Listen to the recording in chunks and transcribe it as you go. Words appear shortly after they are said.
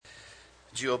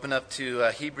Would you open up to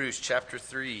Hebrews chapter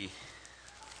 3?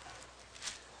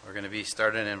 We're going to be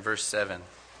starting in verse 7.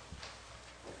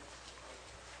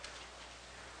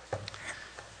 It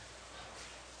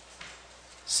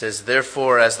says,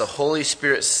 "Therefore, as the Holy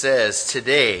Spirit says,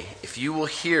 today, if you will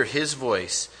hear his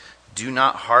voice, do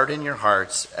not harden your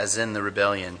hearts as in the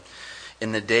rebellion,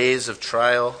 in the days of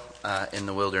trial in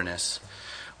the wilderness,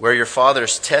 where your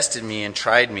fathers tested me and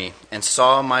tried me, and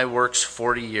saw my works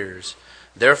 40 years.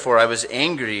 Therefore I was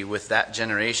angry with that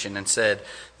generation and said,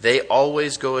 they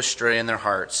always go astray in their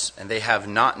hearts, and they have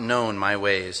not known my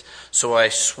ways. So I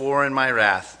swore in my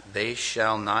wrath, they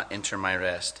shall not enter my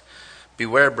rest.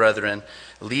 Beware, brethren,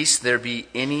 lest there be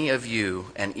any of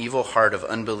you an evil heart of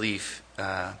unbelief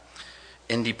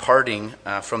in departing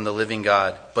from the living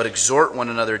God. But exhort one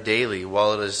another daily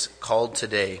while it is called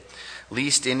today,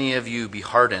 lest any of you be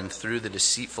hardened through the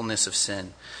deceitfulness of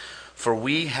sin. For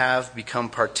we have become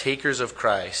partakers of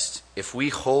Christ, if we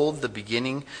hold the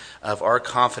beginning of our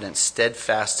confidence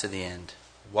steadfast to the end.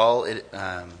 While it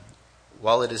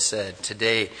is said,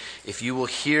 today, if you will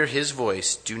hear his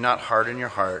voice, do not harden your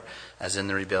heart as in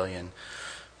the rebellion.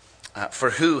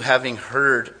 For who, having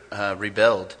heard,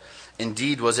 rebelled?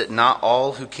 Indeed, was it not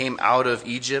all who came out of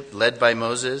Egypt, led by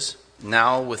Moses?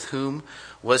 Now with whom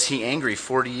was he angry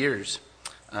 40 years?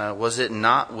 Was it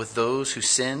not with those who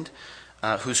sinned,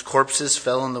 whose corpses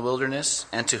fell in the wilderness?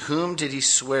 And to whom did he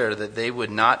swear that they would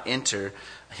not enter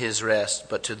his rest,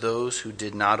 but to those who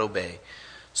did not obey?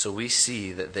 So we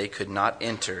see that they could not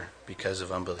enter because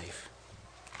of unbelief."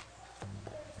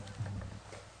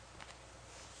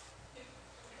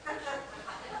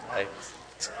 All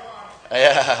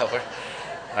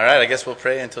right, I guess we'll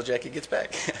pray until Jackie gets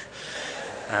back.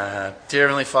 Dear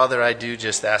Heavenly Father, I do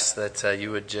just ask that you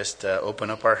would just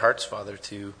open up our hearts, Father,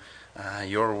 to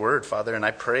your word, Father. And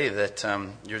I pray that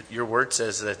your word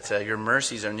says that your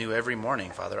mercies are new every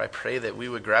morning, Father. I pray that we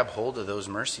would grab hold of those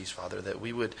mercies, Father, that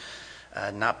we would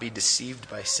not be deceived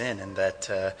by sin, and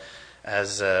that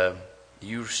as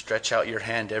you stretch out your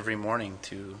hand every morning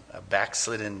to a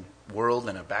backslidden world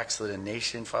and a backslidden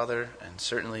nation, Father, and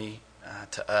certainly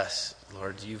to us,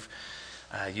 Lord, you've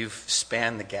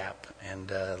spanned the gap.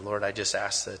 And Lord, I just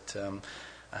ask that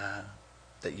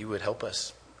you would help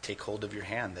us take hold of your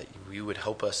hand, that you would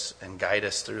help us and guide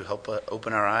us through, help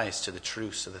open our eyes to the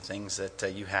truths of the things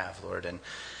that you have, Lord. And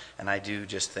I do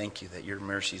just thank you that your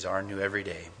mercies are new every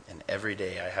day, and every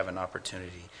day I have an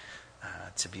opportunity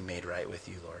to be made right with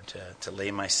you, Lord, to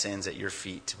lay my sins at your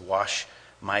feet, to wash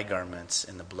my garments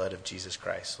in the blood of Jesus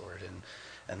Christ, Lord.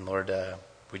 And Lord,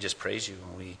 we just praise you,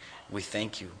 and we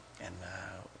thank you, and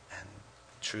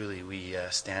truly we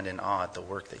stand in awe at the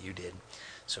work that you did.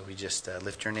 So we just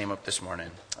lift your name up this morning.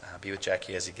 Be with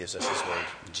Jackie as he gives us his word.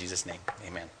 In Jesus' name,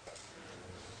 amen.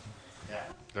 Does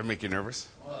that make you nervous?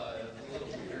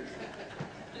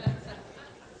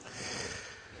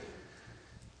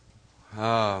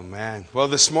 Oh, man. Well,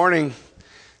 this morning,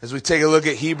 as we take a look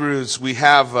at Hebrews, we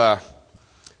have a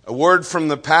word from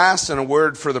the past and a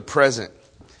word for the present.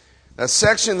 That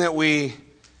section that we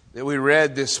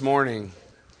read this morning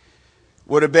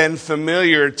would have been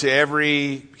familiar to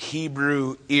every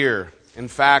Hebrew ear. In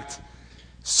fact,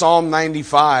 Psalm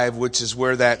 95, which is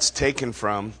where that's taken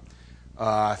from,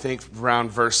 I think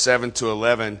around verse 7 to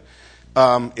 11,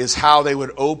 is how they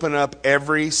would open up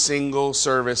every single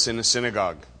service in a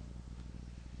synagogue.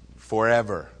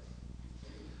 Forever.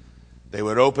 They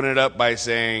would open it up by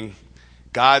saying,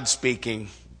 God speaking,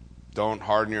 don't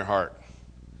harden your heart.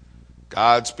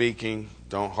 God speaking,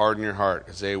 don't harden your heart.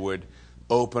 As they would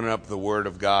open up the Word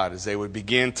of God, as they would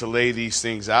begin to lay these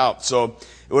things out. So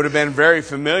it would have been very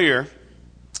familiar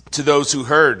to those who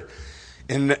heard.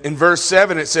 In verse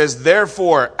 7 it says,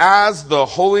 therefore, as the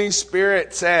Holy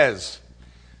Spirit says.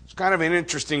 It's kind of an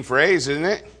interesting phrase, isn't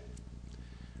it?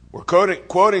 We're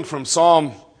quoting from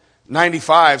Psalm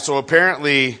 95, so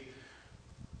apparently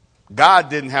God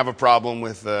didn't have a problem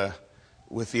with the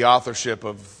authorship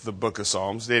of the book of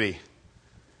Psalms, did he?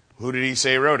 Who did he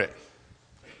say wrote it?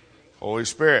 Holy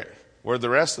Spirit. Where'd the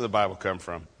rest of the Bible come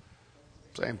from?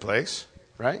 Same place,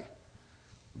 right?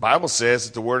 The Bible says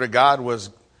that the Word of God was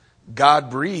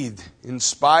God-breathed,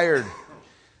 inspired.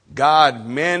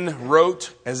 Men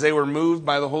wrote as they were moved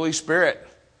by the Holy Spirit.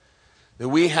 That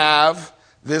we have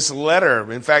this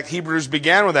letter. In fact, Hebrews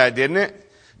began with that, didn't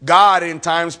it? God in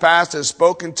times past has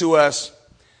spoken to us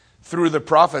through the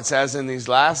prophets, as in these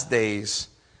last days,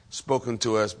 spoken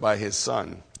to us by his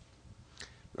Son.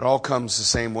 It all comes the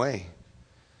same way.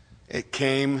 It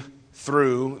came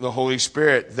through the Holy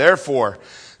Spirit. Therefore,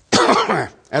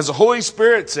 as the Holy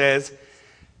Spirit says,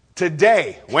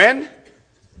 today. When?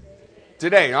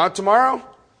 Today. Not tomorrow?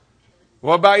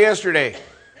 What about yesterday?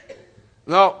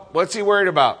 No. What's he worried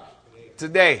about?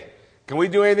 Today. Can we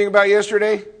do anything about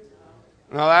yesterday?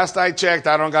 No, last I checked,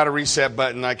 I don't got a reset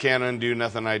button. I can't undo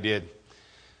nothing I did.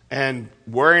 And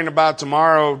worrying about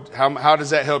tomorrow, how does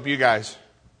that help you guys?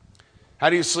 How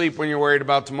do you sleep when you're worried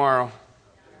about tomorrow?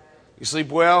 You sleep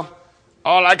well?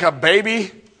 Oh, like a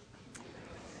baby?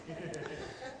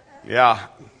 Yeah.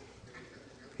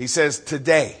 He says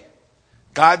today.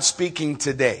 God speaking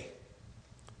today.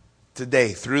 Today,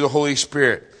 through the Holy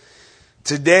Spirit.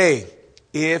 Today,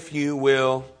 if you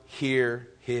will hear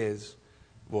His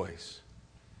voice.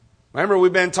 Remember,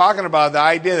 we've been talking about the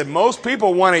idea that most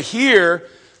people want to hear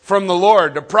from the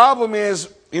Lord. The problem is,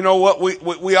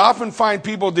 what we often find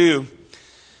people do.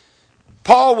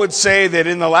 Paul would say that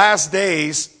in the last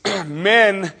days,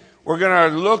 men were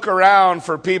going to look around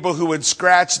for people who would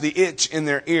scratch the itch in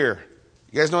their ear.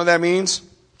 You guys know what that means?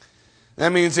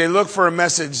 That means they look for a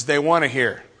message they want to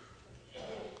hear.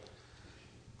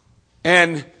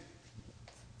 And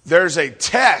there's a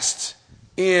test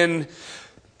in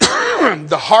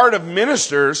the heart of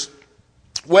ministers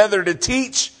whether to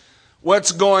teach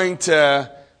what's going to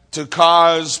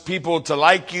cause people to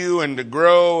like you and to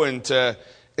grow and to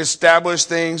establish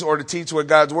things, or to teach what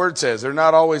God's Word says. They're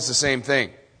not always the same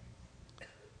thing.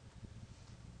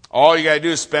 All you got to do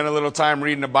is spend a little time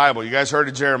reading the Bible. You guys heard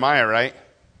of Jeremiah, right?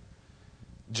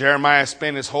 Jeremiah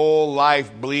spent his whole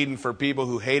life bleeding for people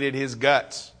who hated his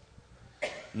guts.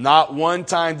 Not one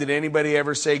time did anybody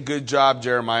ever say, "Good job,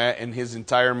 Jeremiah," in his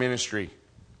entire ministry.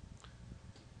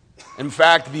 In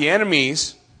fact, the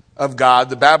enemies of God,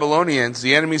 the Babylonians,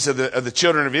 the enemies of the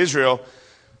children of Israel,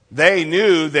 they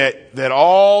knew that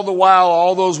all the while,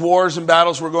 all those wars and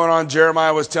battles were going on,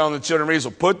 Jeremiah was telling the children of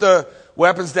Israel, put the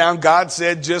weapons down. God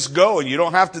said, just go, and you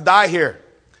don't have to die here.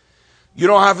 You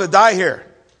don't have to die here.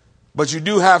 But you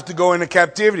do have to go into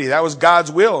captivity. That was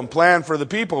God's will and plan for the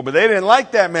people. But they didn't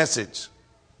like that message.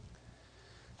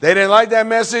 They didn't like that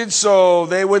message, so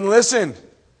they wouldn't listen.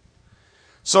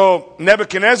 So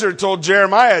Nebuchadnezzar told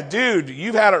Jeremiah, dude,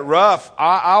 you've had it rough.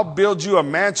 I'll build you a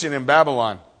mansion in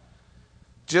Babylon.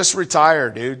 Just retire,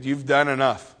 dude. You've done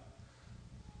enough.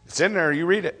 It's in there. You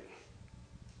read it.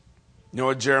 You know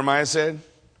what Jeremiah said?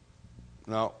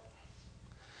 No.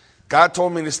 God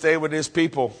told me to stay with His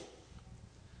people.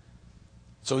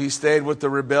 So he stayed with the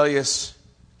rebellious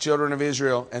children of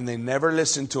Israel, and they never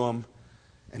listened to him.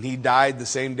 And he died the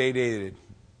same day they did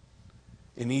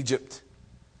in Egypt.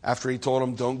 After he told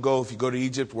them, don't go. If you go to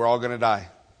Egypt, we're all going to die.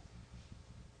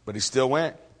 But he still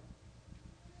went.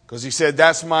 Because he said,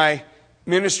 that's my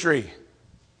ministry.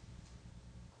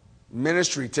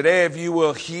 Ministry. Today, if you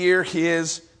will hear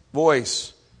His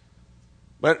voice.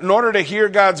 But in order to hear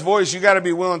God's voice, you got to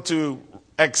be willing to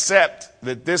accept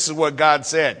that this is what God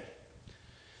said.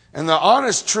 And the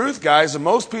honest truth, guys, that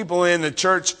most people in the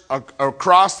church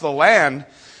across the land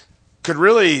could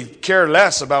really care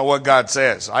less about what God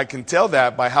says. I can tell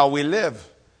that by how we live.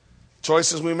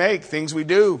 Choices we make, things we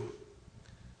do.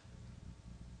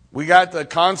 We got the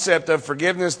concept of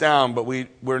forgiveness down, but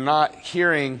we're not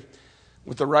hearing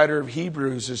what the writer of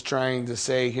Hebrews is trying to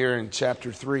say here in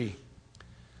chapter 3.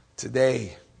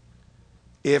 Today,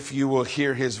 if you will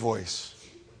hear His voice,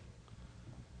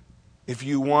 if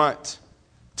you want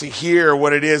to hear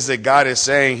what it is that God is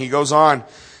saying, he goes on,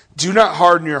 do not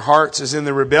harden your hearts as in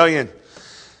the rebellion.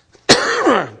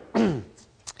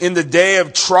 In the day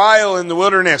of trial in the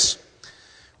wilderness,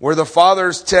 where the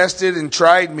fathers tested and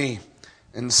tried me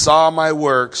and saw my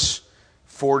works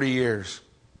 40 years.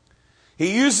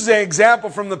 He uses an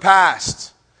example from the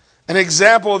past, an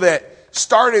example that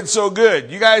started so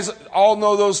good. You guys all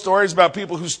know those stories about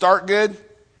people who start good?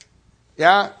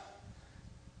 Yeah?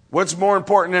 What's more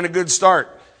important than a good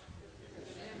start?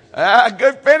 A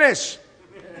good finish.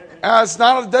 It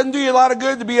doesn't do you a lot of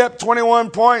good to be up 21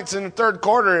 points in the third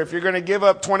quarter if you're going to give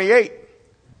up 28.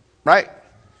 Right?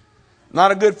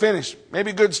 Not a good finish.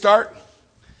 Maybe a good start.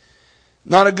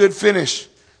 Not a good finish.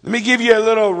 Let me give you a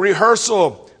little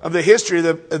rehearsal of the history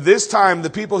of this time, the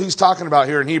people he's talking about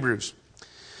here in Hebrews.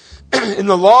 In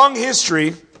the long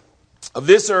history of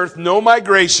this earth, no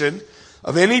migration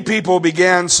of any people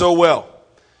began so well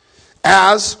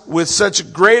as with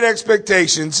such great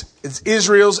expectations as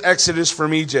Israel's exodus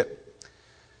from Egypt.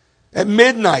 At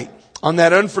midnight, on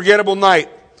that unforgettable night,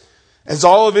 as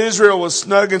all of Israel was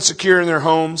snug and secure in their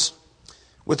homes,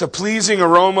 with a pleasing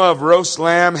aroma of roast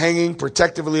lamb hanging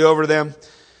protectively over them,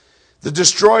 the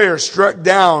destroyer struck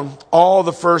down all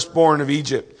the firstborn of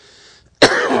Egypt,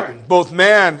 both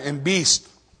man and beast.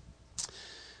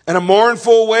 And a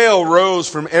mournful wail rose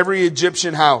from every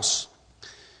Egyptian house.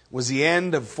 Was the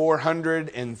end of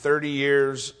 430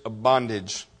 years of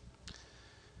bondage.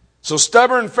 So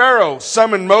stubborn Pharaoh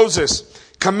summoned Moses,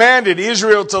 commanded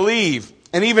Israel to leave,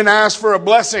 and even asked for a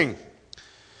blessing.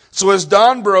 So as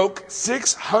dawn broke,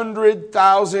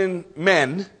 600,000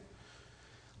 men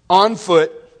on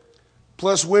foot,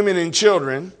 plus women and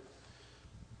children,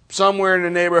 somewhere in the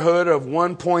neighborhood of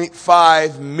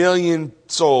 1.5 million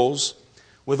souls,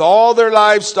 with all their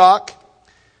livestock,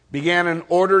 began an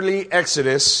orderly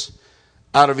exodus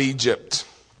out of Egypt.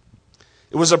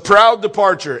 It was a proud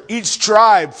departure, each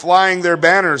tribe flying their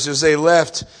banners as they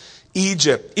left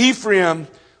Egypt. Ephraim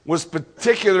was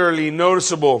particularly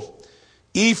noticeable.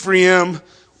 Ephraim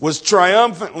was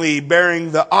triumphantly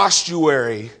bearing the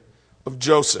ossuary of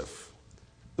Joseph,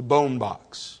 the bone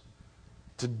box,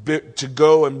 to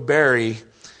go and bury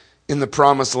in the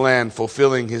promised land,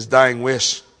 fulfilling his dying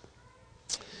wish.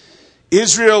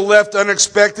 Israel left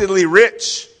unexpectedly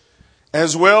rich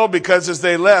as well, because as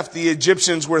they left, the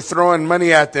Egyptians were throwing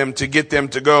money at them to get them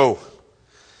to go.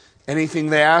 Anything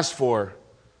they asked for,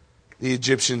 the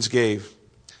Egyptians gave.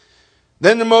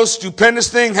 Then the most stupendous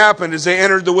thing happened as they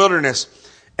entered the wilderness.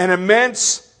 An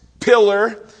immense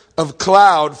pillar of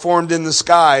cloud formed in the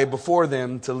sky before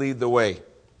them to lead the way.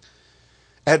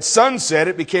 At sunset,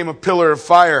 it became a pillar of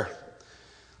fire.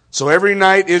 So every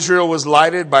night Israel was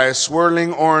lighted by a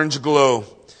swirling orange glow.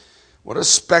 What a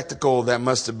spectacle that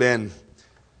must have been.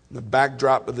 The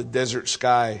backdrop of the desert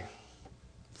sky,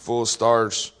 full of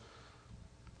stars.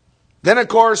 Then, of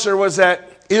course, there was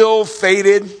that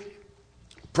ill-fated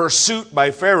pursuit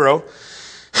by Pharaoh.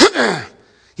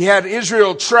 He had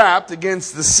Israel trapped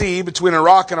against the sea between a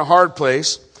rock and a hard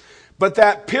place. But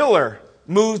that pillar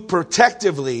moved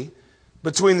protectively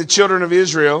between the children of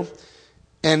Israel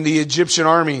and the Egyptian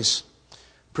armies,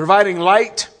 providing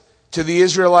light to the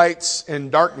Israelites and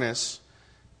darkness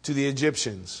to the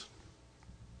Egyptians.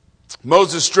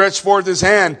 Moses stretched forth his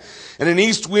hand, and an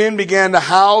east wind began to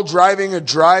howl, driving a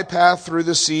dry path through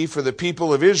the sea for the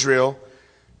people of Israel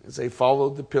as they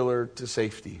followed the pillar to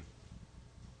safety.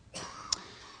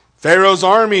 Pharaoh's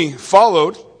army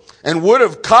followed and would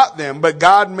have caught them, but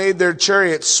God made their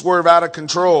chariots swerve out of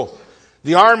control.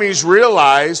 The armies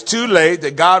realized too late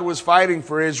that God was fighting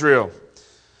for Israel.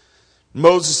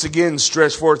 Moses again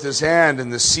stretched forth his hand,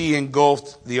 and the sea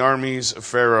engulfed the armies of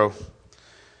Pharaoh.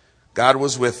 God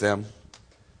was with them.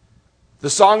 The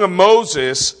song of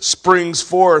Moses springs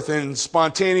forth in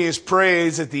spontaneous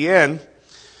praise at the end.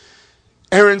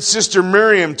 Aaron's sister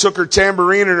Miriam took her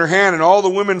tambourine in her hand, and all the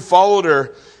women followed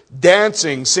her,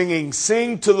 dancing, singing,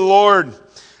 "Sing to the Lord,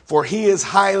 for he is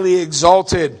highly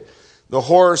exalted. The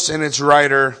horse and its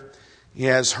rider he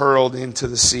has hurled into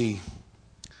the sea."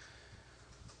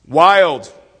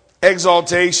 Wild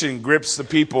exaltation grips the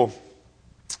people.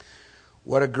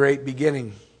 What a great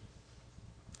beginning.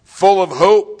 Full of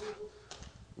hope.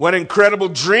 What incredible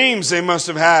dreams they must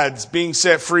have had, being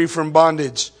set free from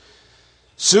bondage.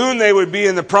 Soon they would be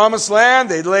in the promised land.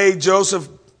 They'd lay Joseph's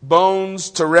bones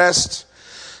to rest.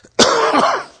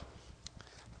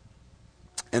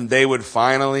 And they would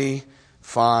finally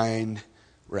find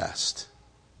rest.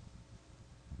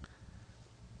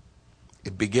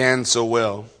 It began so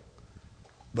well,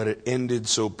 but it ended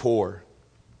so poor.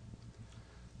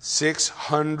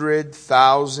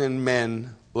 600,000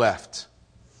 men left.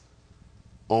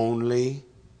 Only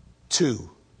 2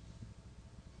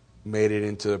 made it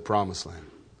into the promised land.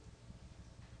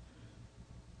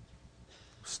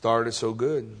 Started so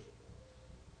good.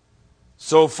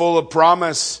 So full of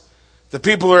promise. The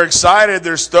people are excited.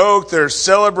 They're stoked. They're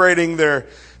celebrating.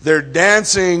 They're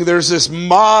dancing. There's this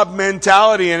mob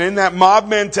mentality. And in that mob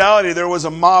mentality, there was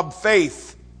a mob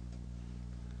faith.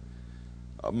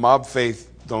 A mob faith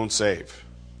don't save.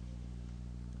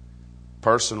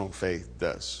 Personal faith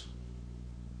does.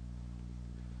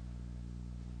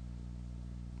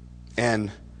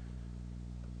 And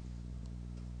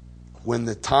when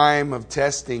the time of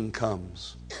testing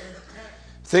comes,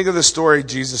 think of the story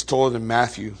Jesus told in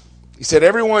Matthew. He said,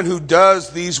 "Everyone who does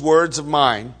these words of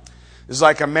mine is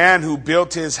like a man who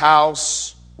built his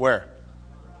house," where?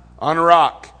 On a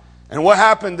rock. And what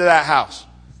happened to that house?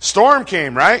 Storm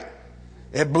came, right?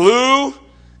 It blew.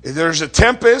 There's a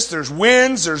tempest. There's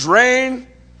winds. There's rain.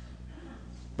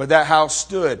 But that house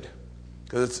stood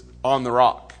because it's on the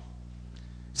rock.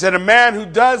 He said, "A man who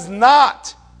does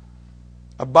not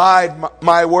abide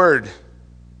my word,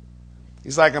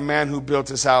 he's like a man who built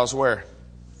his house where?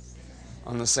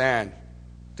 On the sand."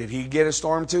 Did he get a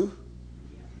storm too?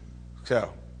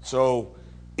 So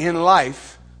in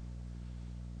life,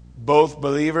 both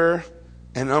believer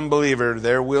and unbeliever,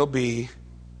 there will be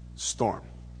storm.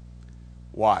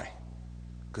 Why?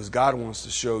 Because God wants to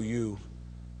show you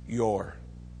your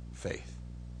faith.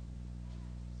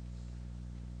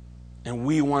 And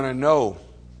we want to know,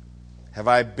 have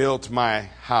I built my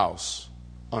house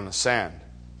on the sand?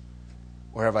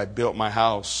 Or have I built my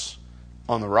house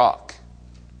on the rock?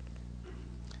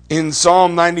 In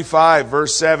Psalm 95,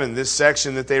 verse 7, this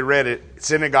section that they read at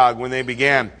synagogue when they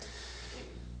began,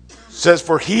 says,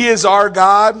 "For he is our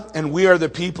God, and we are the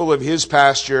people of his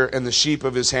pasture and the sheep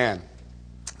of his hand."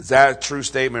 Is that a true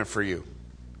statement for you?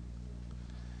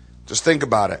 Just think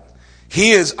about it.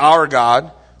 He is our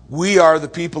God. We are the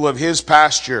people of his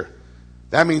pasture.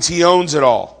 That means he owns it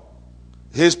all.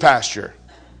 His pasture,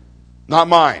 not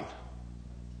mine.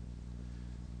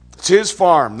 It's his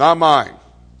farm, not mine.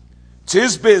 It's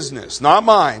his business, not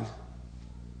mine.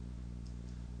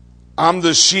 I'm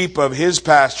the sheep of his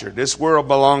pasture. This world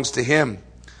belongs to him.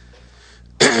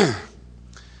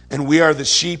 And we are the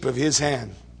sheep of his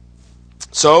hand.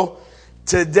 So,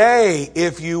 today,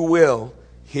 if you will,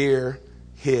 hear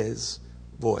his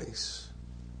voice.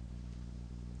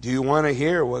 Do you want to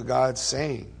hear what God's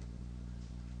saying?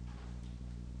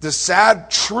 The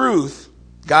sad truth,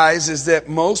 guys, is that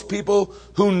most people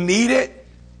who need it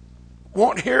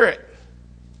won't hear it.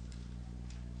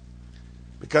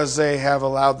 Because they have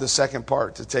allowed the second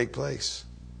part to take place.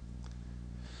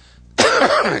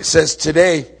 It says,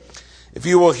 today, if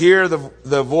you will hear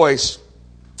the voice,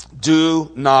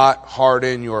 do not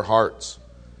harden your hearts.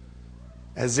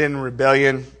 As in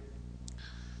rebellion,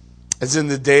 as in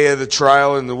the day of the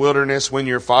trial in the wilderness, when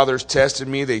your fathers tested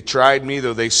me, they tried me,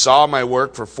 though they saw my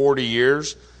work for 40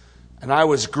 years. And I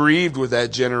was grieved with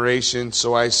that generation,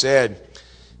 so I said,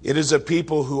 it is a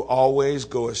people who always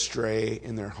go astray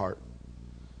in their heart.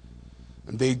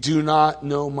 And they do not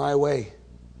know my way.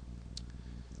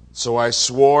 So I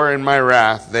swore in my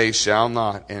wrath, they shall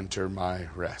not enter my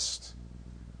rest.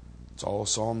 It's all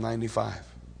Psalm 95.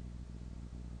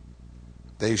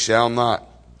 They shall not.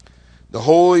 The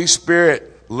Holy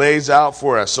Spirit lays out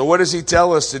for us. So what does he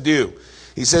tell us to do?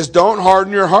 He says, don't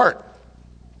harden your heart.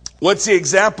 What's the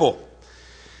example?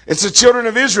 It's the children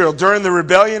of Israel during the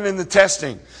rebellion and the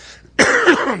testing.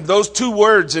 Those two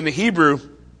words in the Hebrew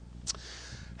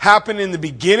happen in the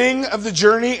beginning of the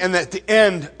journey and at the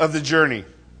end of the journey.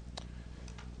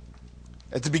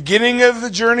 At the beginning of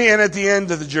the journey and at the end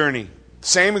of the journey.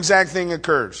 Same exact thing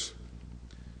occurs.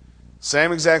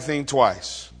 Same exact thing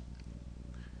twice.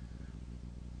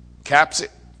 Caps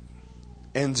it,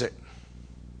 ends it.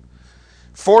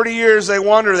 40 years they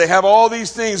wander, they have all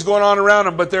these things going on around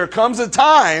them, but there comes a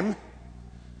time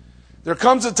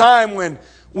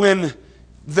when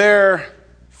their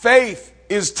faith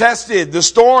is tested. The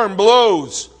storm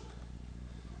blows.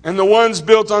 And the ones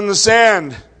built on the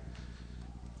sand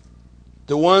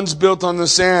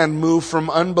move from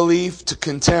unbelief to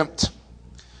contempt.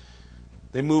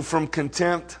 They move from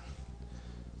contempt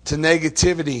to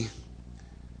negativity.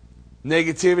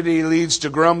 Negativity leads to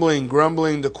grumbling,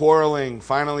 grumbling to quarreling,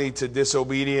 finally to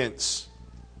disobedience.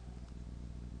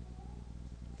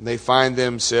 They find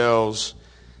themselves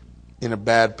in a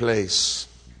bad place.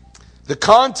 The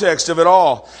context of it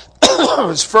all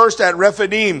is first at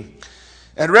Rephidim.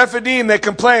 At Rephidim, they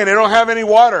complain. They don't have any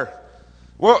water.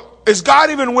 Well, is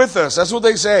God even with us? That's what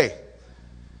they say.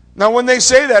 Now, when they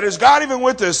say that, is God even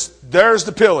with us? There's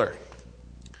the pillar.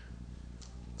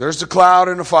 There's the cloud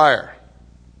and the fire.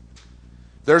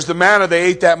 There's the manna they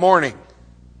ate that morning.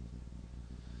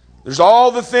 There's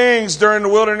all the things during the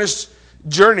wilderness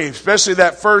journey, especially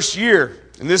that first year.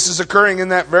 And this is occurring in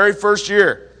that very first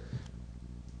year.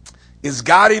 Is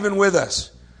God even with us?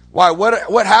 Why?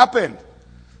 What happened?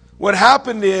 What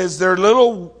happened is their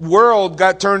little world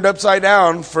got turned upside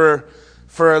down for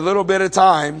a little bit of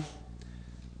time.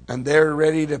 And they're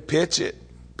ready to pitch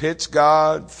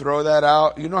God, throw that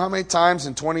out. You know how many times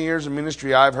in 20 years of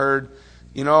ministry I've heard,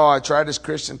 I tried this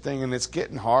Christian thing and it's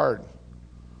getting hard.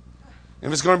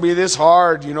 If it's going to be this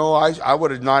hard, I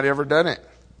would have not ever done it.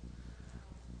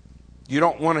 You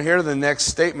don't want to hear the next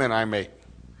statement I make.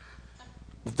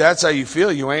 If that's how you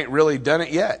feel, you ain't really done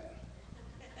it yet.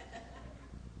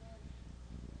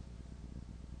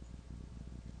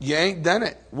 You ain't done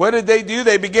it. What did they do?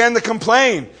 They began to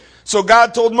complain. So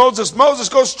God told Moses,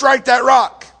 go strike that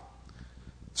rock.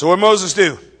 So what did Moses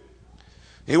do?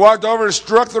 He walked over and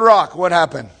struck the rock. What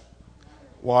happened?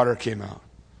 Water came out.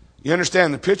 You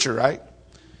understand the picture, right?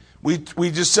 We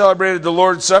just celebrated the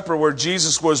Lord's Supper where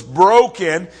Jesus was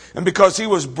broken. And because he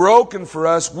was broken for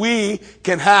us, we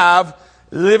can have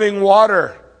living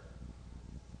water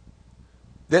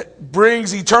that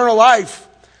brings eternal life,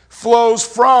 flows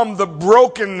from the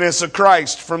brokenness of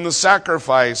Christ, from the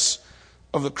sacrifice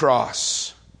of the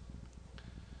cross.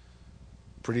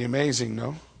 Pretty amazing,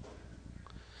 no?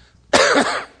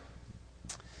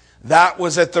 That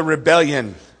was at the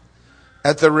rebellion.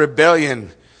 at the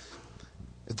rebellion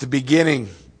at the beginning.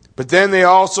 But then they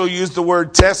also use the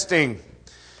word testing.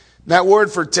 That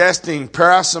word for testing,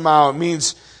 parasamao,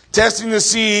 means testing to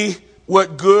see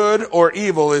what good or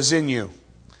evil is in you.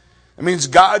 It means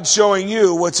God showing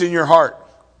you what's in your heart.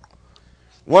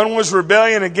 One was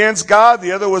rebellion against God.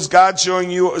 The other was God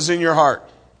showing you what was in your heart.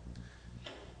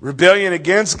 Rebellion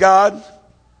against God.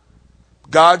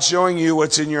 God showing you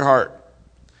what's in your heart.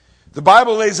 The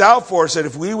Bible lays out for us that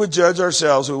if we would judge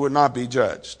ourselves, we would not be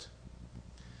judged.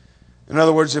 In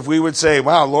other words, if we would say,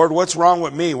 wow, Lord, what's wrong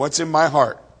with me? What's in my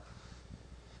heart?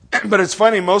 But it's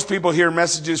funny, most people hear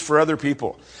messages for other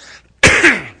people.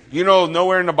 You know,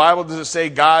 nowhere in the Bible does it say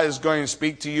God is going to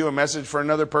speak to you a message for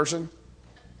another person.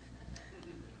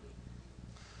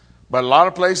 But a lot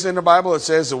of places in the Bible it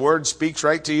says the word speaks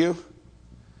right to you.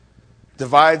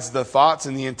 Divides the thoughts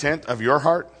and the intent of your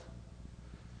heart.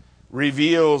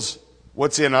 Reveals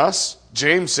what's in us.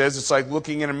 James says it's like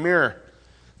looking in a mirror.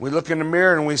 We look in the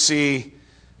mirror and we see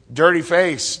dirty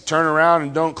face. Turn around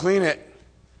and don't clean it.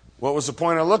 What was the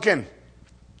point of looking?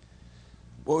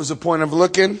 What was the point of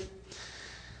looking?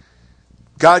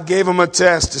 God gave them a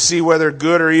test to see whether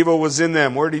good or evil was in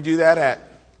them. Where did he do that at?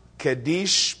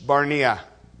 Kadesh Barnea.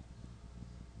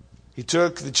 He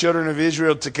took the children of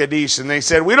Israel to Kadesh and they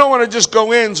said, we don't want to just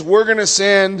go in, so we're going to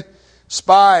send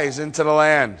spies into the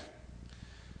land.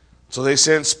 So they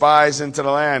sent spies into the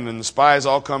land, and the spies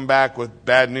all come back with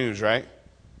bad news, right?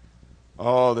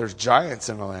 Oh, there's giants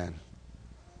in the land.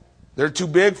 They're too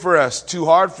big for us, too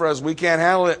hard for us. We can't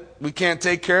handle it. We can't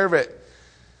take care of it.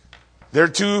 They're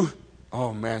too...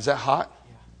 Oh, man, is that hot?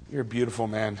 You're a beautiful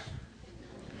man.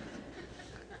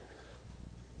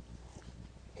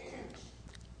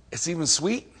 It's even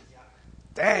sweet?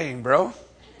 Dang, bro.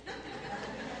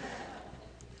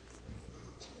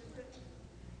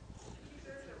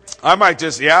 I might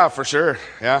just, yeah, for sure.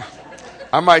 Yeah.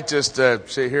 I might just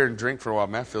sit here and drink for a while,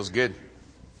 man. Feels good.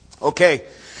 Okay.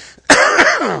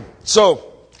 So,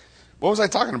 what was I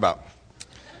talking about?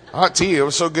 Hot tea. It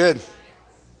was so good.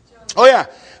 Oh, yeah.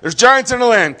 There's giants in the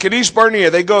land. Kadesh Barnea.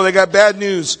 They go. They got bad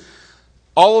news.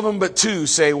 All of them but two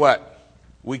say what?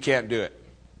 We can't do it.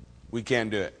 We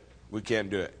can't do it. We can't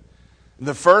do it.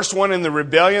 The first one in the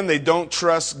rebellion, they don't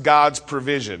trust God's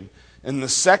provision. And the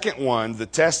second one, the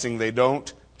testing, they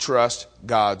don't trust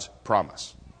God's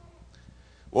promise.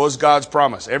 What was God's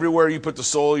promise? Everywhere you put the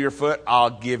sole of your foot, I'll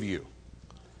give you.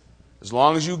 As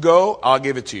long as you go, I'll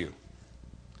give it to you.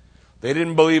 They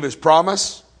didn't believe his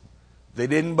promise. They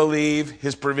didn't believe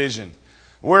his provision.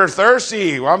 We're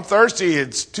thirsty. Well, I'm thirsty.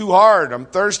 It's too hard. I'm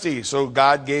thirsty. So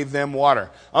God gave them water.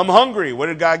 I'm hungry. What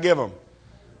did God give them?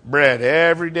 Bread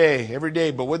every day, every day.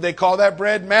 But what did they call that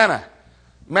bread? Manna.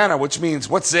 Manna, which means,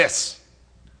 what's this?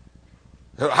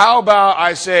 How about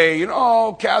I say, you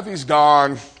know, Kathy's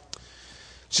gone.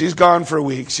 She's gone for a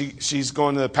week. She's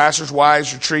going to the pastor's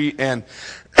wives retreat and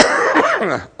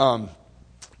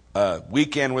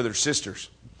weekend with her sisters,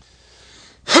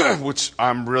 which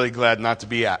I'm really glad not to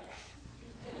be at.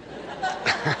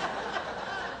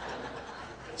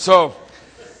 So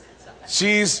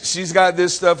she's got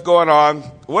this stuff going on.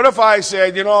 What if I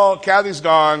said, you know, Kathy's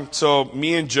gone, so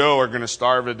me and Joe are going to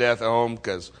starve to death at home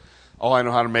because all I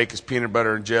know how to make is peanut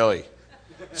butter and jelly.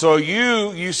 So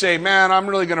you say, man, I'm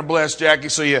really going to bless Jackie.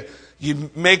 So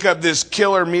you make up this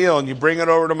killer meal and you bring it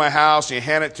over to my house and you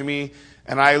hand it to me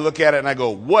and I look at it and I go,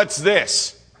 what's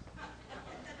this?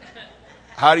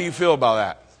 How do you feel about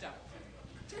that?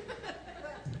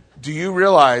 Do you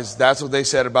realize that's what they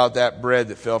said about that bread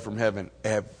that fell from heaven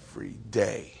every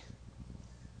day?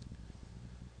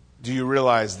 Do you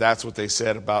realize that's what they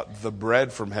said about the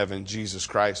bread from heaven, Jesus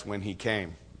Christ, when he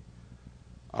came?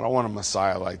 I don't want a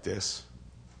Messiah like this.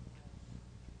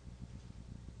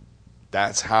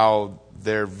 That's how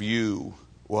their view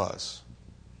was.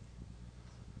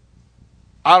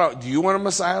 Do you want a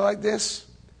Messiah like this?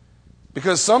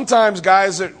 Because sometimes,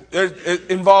 guys,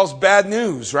 it involves bad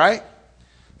news, right?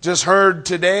 Just heard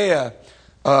today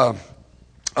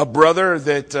a brother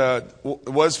that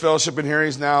was fellowshipping here,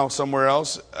 he's now somewhere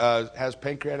else, has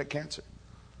pancreatic cancer.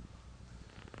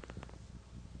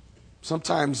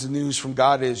 Sometimes the news from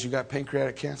God is you got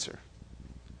pancreatic cancer.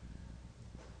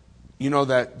 You know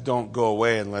that don't go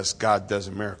away unless God does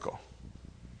a miracle.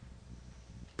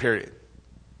 Period.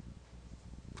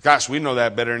 Gosh, we know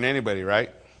that better than anybody,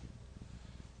 right?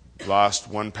 Lost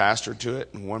one pastor to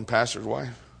it and one pastor's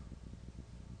wife.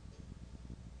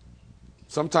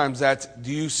 Sometimes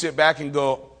do you sit back and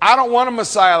go, I don't want a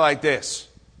Messiah like this.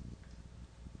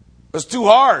 It's too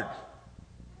hard.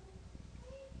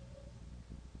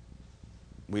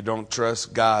 We don't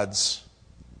trust God's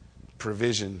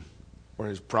provision or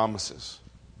his promises.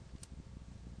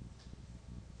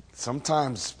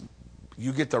 sometimes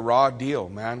you get the raw deal,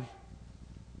 man.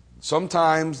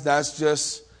 Sometimes that's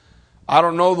just, I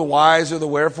don't know the whys or the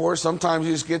wherefore. Sometimes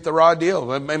you just get the raw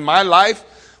deal. In my life,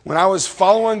 when I was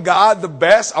following God the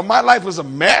best, my life was a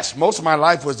mess. Most of my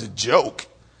life was a joke.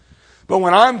 But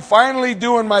when I'm finally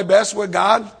doing my best with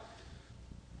God,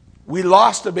 we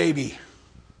lost a baby.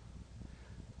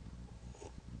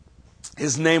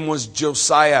 His name was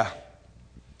Josiah.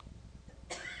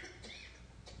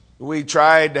 We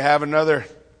tried to have another.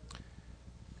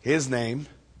 His name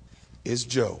is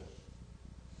Joe.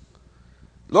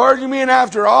 Lord, you mean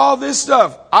after all this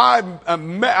stuff, I'm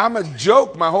a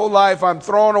joke my whole life. I'm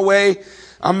throwing away.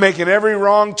 I'm making every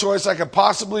wrong choice I could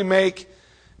possibly make.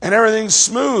 And everything's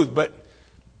smooth. But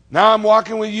now I'm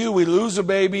walking with you. We lose a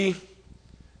baby.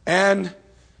 And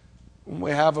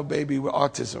we have a baby with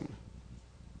autism.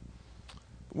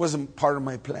 It wasn't part of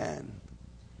my plan.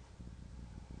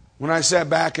 When I sat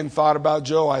back and thought about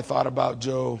Joe, I thought about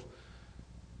Joe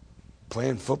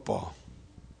playing football.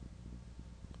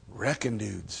 Wrecking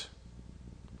dudes.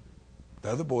 The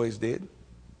other boys did.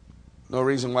 No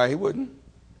reason why he wouldn't.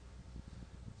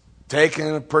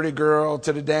 Taking a pretty girl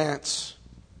to the dance.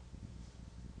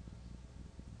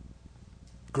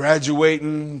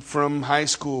 Graduating from high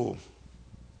school.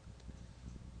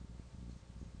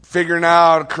 Figuring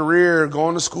out a career,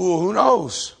 going to school, who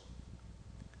knows?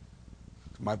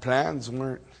 My plans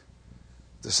weren't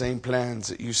the same plans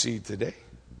that you see today.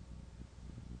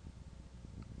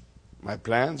 My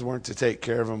plans weren't to take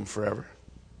care of them forever.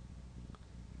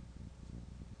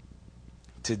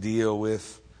 To deal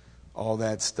with all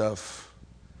that stuff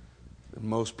that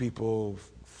most people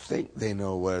think they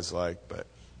know what it's like, but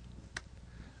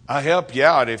I'll help you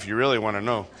out if you really want to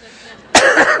know.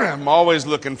 I'm always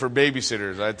looking for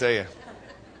babysitters, I tell you.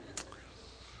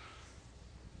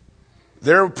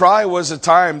 There probably was a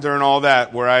time during all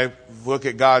that where I look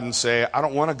at God and say, I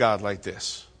don't want a God like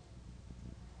this.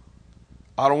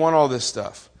 I don't want all this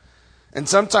stuff. And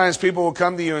sometimes people will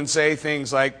come to you and say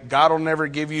things like, God will never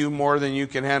give you more than you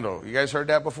can handle. You guys heard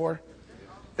that before?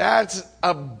 That's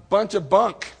a bunch of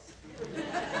bunk.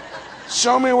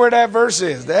 Show me where that verse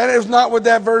is. That is not what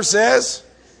that verse says.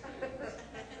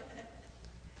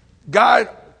 God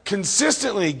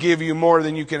consistently give you more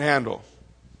than you can handle.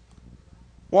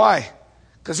 Why?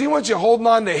 Because He wants you holding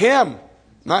on to Him,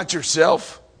 not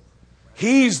yourself.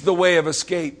 He's the way of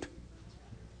escape.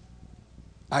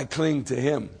 I cling to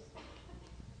Him.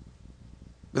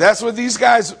 But that's what these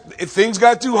guys, if things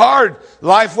got too hard,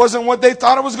 life wasn't what they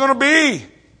thought it was going to be.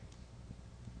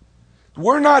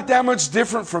 We're not that much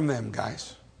different from them,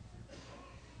 guys.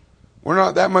 We're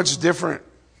not that much different.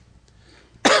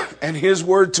 And His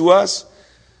word to us,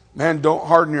 man, don't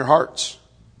harden your hearts.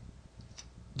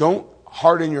 Don't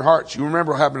harden your hearts. You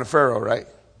remember what happened to Pharaoh, right?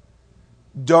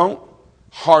 Don't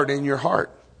harden your heart.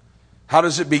 How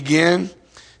does it begin?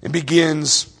 It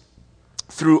begins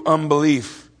through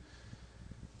unbelief.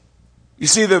 You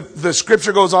see, the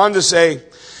scripture goes on to say,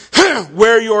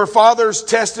 where your fathers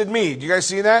tested me. Do you guys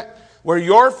see that? Where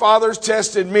your fathers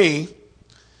tested me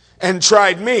and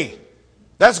tried me.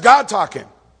 That's God talking.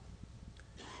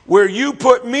 Where you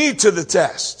put me to the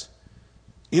test.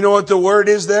 You know what the word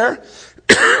is there?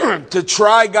 To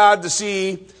try God to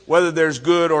see whether there's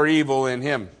good or evil in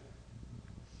Him.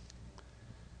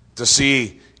 To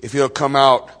see if He'll come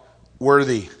out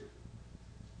worthy.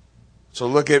 So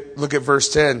look at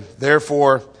verse 10.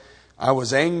 Therefore, I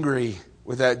was angry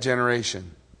with that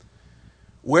generation.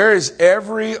 Where is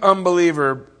every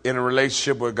unbeliever in a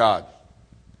relationship with God?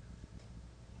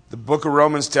 The book of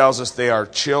Romans tells us they are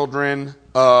children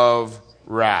of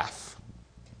wrath.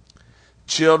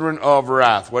 Children of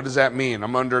wrath. What does that mean?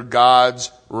 I'm under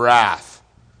God's wrath.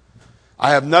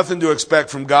 I have nothing to expect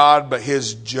from God but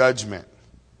His judgment.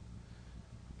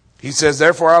 He says,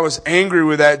 therefore I was angry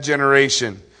with that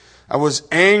generation. I was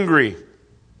angry.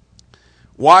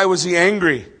 Why was He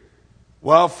angry?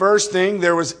 Well, first thing,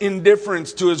 there was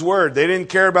indifference to His word. They didn't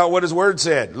care about what His word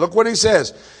said. Look what He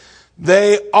says.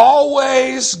 They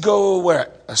always go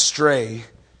where? Astray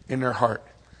in their heart.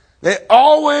 They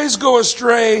always go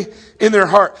astray in their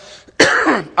heart.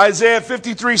 Isaiah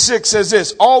 53:6 says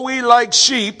this, all we like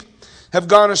sheep have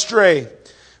gone astray.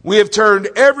 We have turned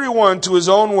everyone to his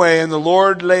own way, and the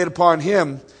Lord laid upon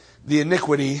Him the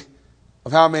iniquity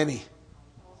of how many?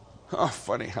 Oh,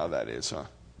 funny how that is, huh?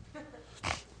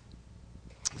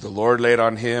 The Lord laid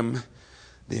on Him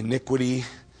the iniquity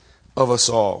of us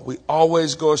all. We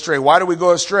always go astray. Why do we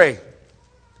go astray?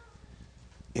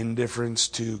 Indifference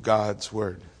to God's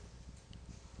word.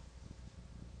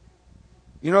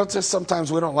 You know, it's just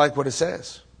sometimes we don't like what it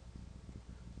says.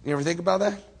 You ever think about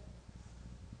that?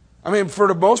 I mean, for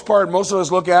the most part, most of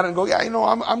us look at it and go, yeah,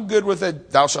 I'm good with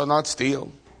it. Thou shalt not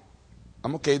steal.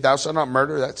 I'm okay. Thou shalt not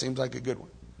murder. That seems like a good one.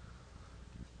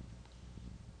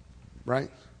 Right?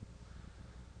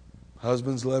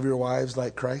 Husbands, love your wives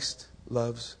like Christ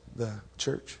loves the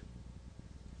church.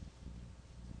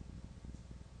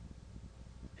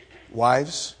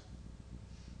 Wives,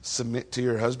 submit to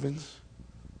your husbands.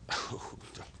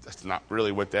 That's not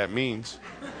really what that means.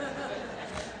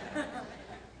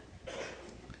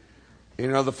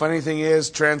 The funny thing is,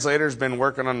 translators been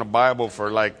working on the Bible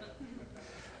for like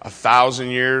 1,000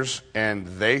 years, and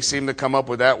they seem to come up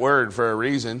with that word for a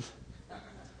reason.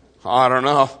 I don't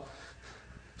know.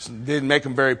 Didn't make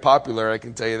them very popular, I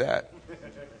can tell you that.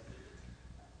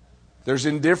 There's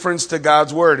indifference to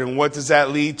God's word, and what does that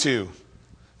lead to?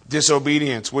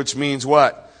 Disobedience, which means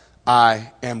what?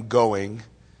 I am going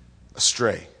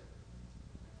astray.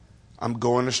 I'm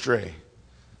going astray.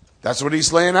 That's what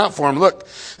he's laying out for him. Look,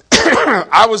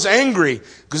 I was angry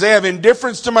because they have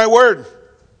indifference to my word.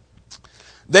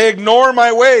 They ignore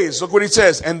my ways. Look what he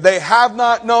says. And they have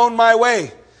not known my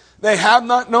way. They have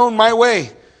not known my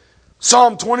way.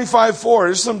 Psalm 25:4.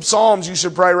 There's some Psalms you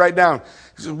should probably write down.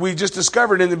 We just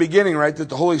discovered in the beginning, right, that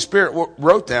the Holy Spirit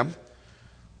wrote them.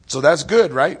 So that's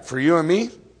good, right, for you and me.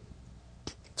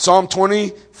 Psalm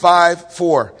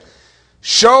 25:4.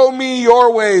 Show me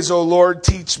your ways, O Lord.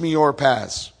 Teach me your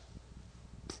paths.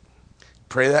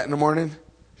 Pray that in the morning.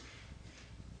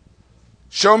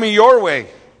 Show me your way.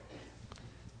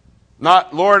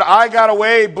 Not, Lord, I got a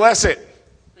way, bless it.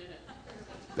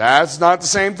 That's not the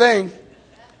same thing.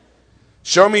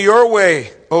 Show me your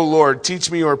way, O Lord.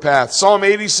 Teach me your path. Psalm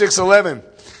 86:11.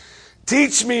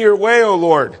 Teach me your way, O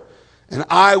Lord, and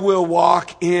I will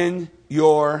walk in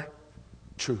your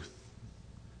truth.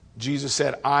 Jesus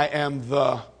said, I am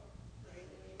the...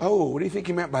 Oh, what do you think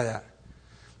he meant by that?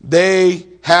 They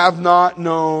have not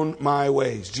known my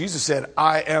ways. Jesus said,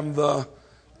 I am the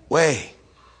way.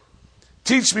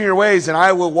 Teach me your ways and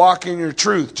I will walk in your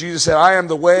truth. Jesus said, I am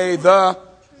the way, the...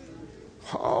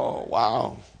 Oh,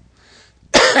 wow.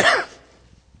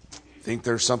 Think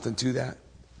there's something to that?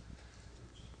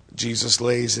 Jesus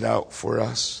lays it out for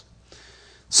us.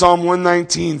 Psalm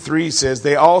 119:3 says,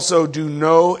 they also do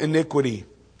no iniquity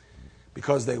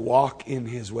because they walk in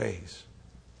his ways.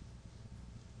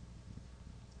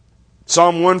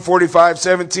 Psalm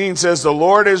 145:17 says, the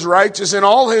Lord is righteous in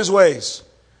all his ways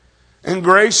and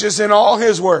gracious in all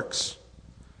his works.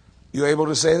 You able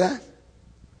to say that?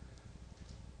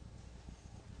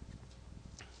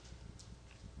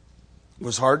 It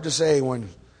was hard to say when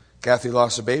Kathy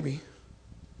lost a baby.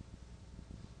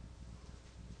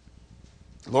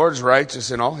 The Lord's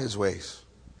righteous in all his ways.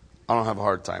 I don't have a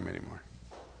hard time anymore.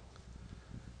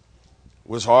 It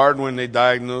was hard when they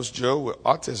diagnosed Joe with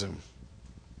autism.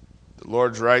 The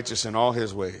Lord's righteous in all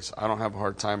his ways. I don't have a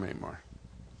hard time anymore.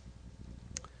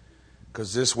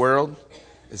 Because this world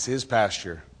is his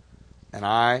pasture, and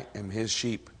I am his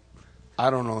sheep. I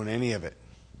don't own any of it.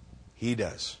 He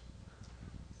does.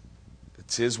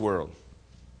 It's his world.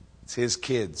 It's his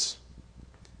kids.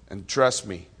 And trust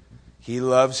me, he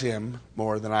loves him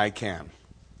more than I can.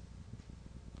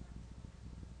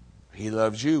 He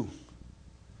loves you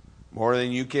more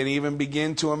than you can even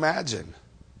begin to imagine.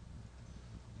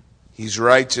 He's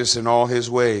righteous in all his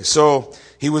ways. So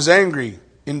he was angry.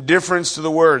 Indifference to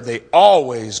the word. They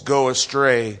always go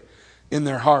astray in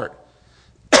their heart.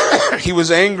 He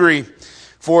was angry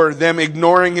for them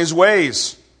ignoring his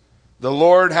ways. The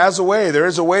Lord has a way. There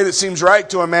is a way that seems right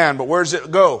to a man, but where does it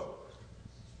go?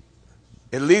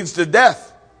 It leads to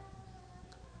death.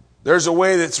 There's a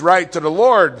way that's right to the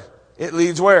Lord. It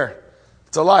leads where?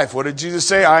 To life. What did Jesus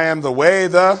say? I am the way,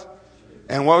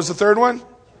 and what was the third one?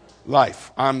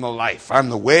 Life. I'm the life. I'm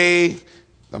the way.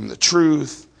 I'm the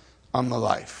truth. I'm the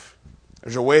life.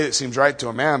 There's a way that seems right to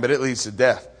a man, but it leads to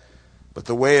death. But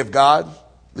the way of God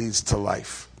leads to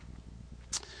life.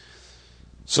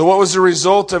 So what was the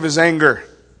result of his anger?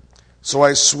 So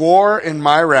I swore in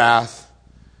my wrath,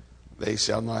 they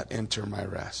shall not enter my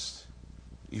rest.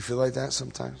 You feel like that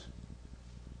sometimes?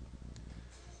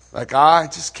 Like, I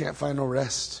just can't find no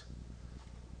rest.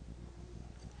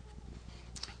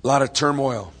 A lot of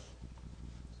turmoil.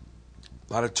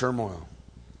 A lot of turmoil.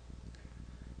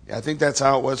 Yeah, I think that's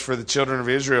how it was for the children of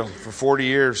Israel. For 40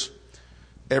 years,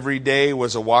 every day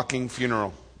was a walking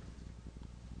funeral.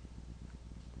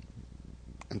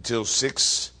 Until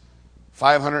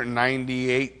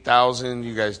 598,000,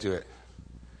 you guys do it.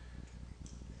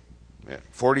 Yeah,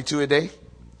 42 a day?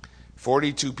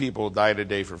 42 people died a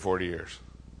day for 40 years.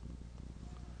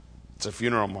 It's a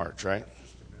funeral march, right?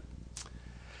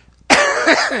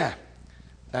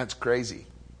 That's crazy.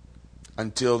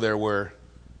 Until there were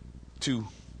 2.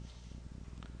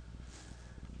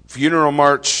 Funeral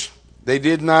march. They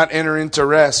did not enter into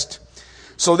rest.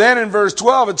 So then in verse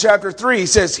 12 of chapter 3, he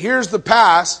says, here's the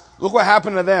past. Look what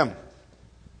happened to them.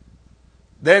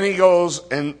 Then he goes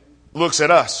and looks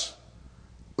at us.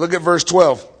 Look at verse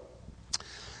 12.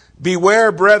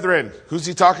 Beware, brethren. Who's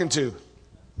he talking to?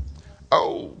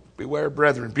 Oh, beware,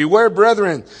 brethren. Beware,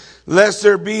 brethren, lest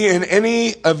there be in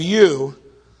any of you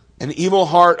an evil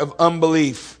heart of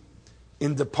unbelief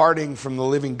in departing from the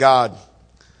living God.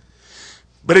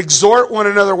 But exhort one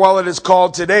another while it is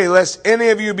called today, lest any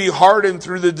of you be hardened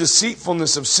through the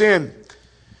deceitfulness of sin.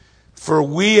 For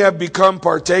we have become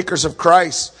partakers of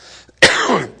Christ,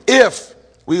 if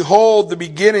we hold the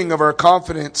beginning of our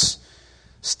confidence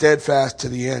steadfast to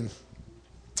the end.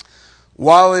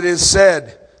 While it is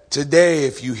said, today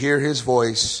if you hear his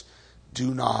voice,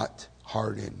 do not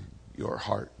harden your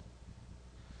heart.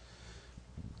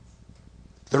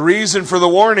 The reason for the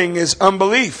warning is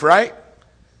unbelief, right?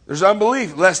 There's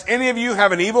unbelief. Lest any of you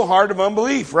have an evil heart of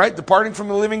unbelief, right? Departing from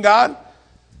the living God.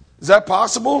 Is that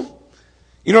possible?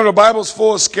 You know, the Bible's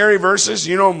full of scary verses.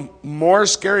 You know more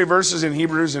scary verses in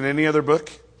Hebrews than any other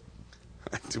book.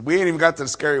 We ain't even got to the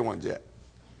scary ones yet.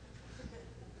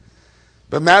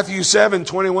 But Matthew 7,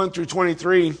 21 through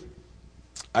 23,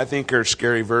 I think are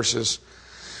scary verses.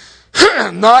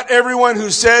 Not everyone who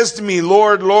says to me,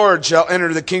 Lord, Lord, shall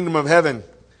enter the kingdom of heaven,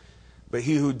 but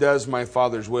he who does my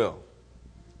Father's will.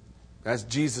 That's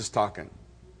Jesus talking.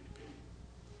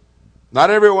 Not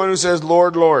everyone who says,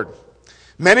 Lord, Lord.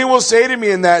 Many will say to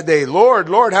me in that day, Lord,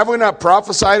 Lord, have we not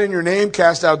prophesied in your name,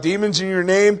 cast out demons in your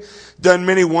name, done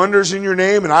many wonders in your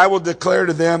name? And I will declare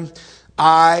to them,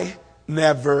 I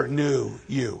never knew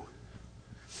you.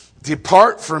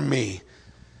 Depart from me,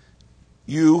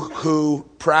 you who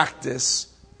practice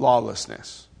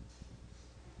lawlessness.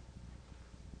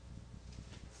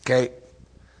 Okay?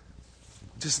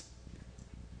 Just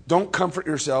don't comfort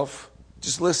yourself.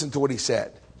 Just listen to what he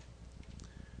said.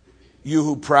 You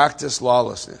who practice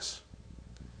lawlessness,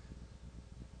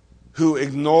 who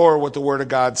ignore what the Word of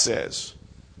God says,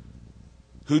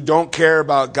 who don't care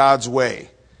about God's way,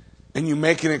 and you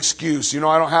make an excuse. You know,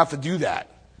 I don't have to do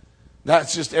that.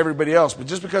 That's just everybody else. But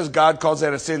just because God calls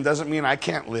that a sin doesn't mean I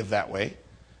can't live that way.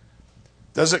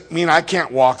 Doesn't mean I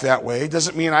can't walk that way.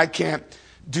 Doesn't mean I can't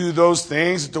do those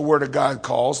things that the Word of God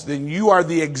calls. Then you are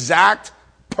the exact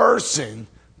person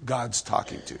God's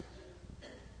talking to.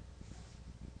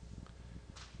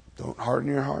 Don't harden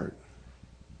your heart.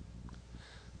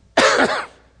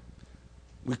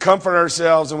 We comfort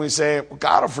ourselves and we say, well,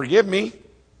 God will forgive me.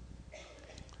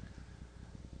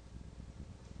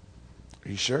 Are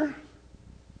you sure?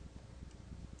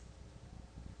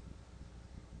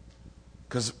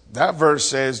 Because that verse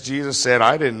says, Jesus said,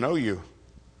 I didn't know you.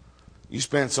 You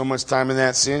spent so much time in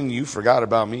that sin, you forgot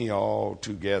about me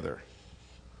altogether.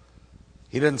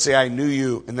 He didn't say, I knew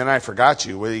you and then I forgot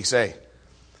you. What did he say?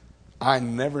 I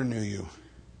never knew you.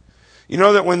 You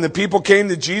know that when the people came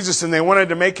to Jesus and they wanted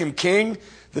to make him king,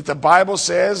 that the Bible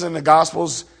says in the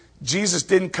Gospels, Jesus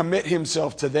didn't commit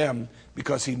himself to them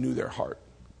because he knew their heart.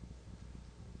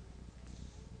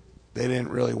 They didn't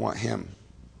really want him.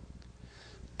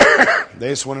 They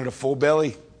just wanted a full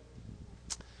belly.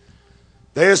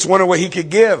 They just wanted what he could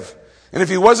give. And if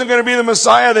he wasn't going to be the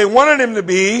Messiah they wanted him to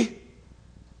be,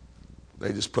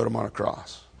 they just put him on a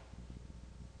cross.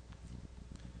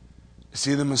 Is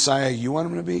he the Messiah you want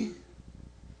him to be?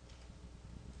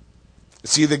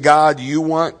 Is he the God you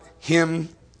want him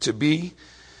to be?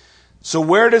 So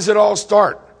where does it all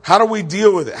start? How do we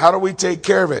deal with it? How do we take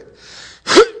care of it?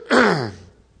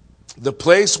 The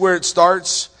place where it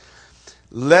starts,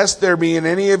 lest there be in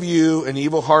any of you an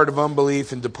evil heart of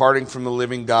unbelief in departing from the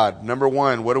living God. Number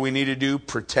one, what do we need to do?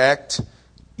 Protect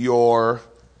your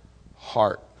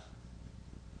heart.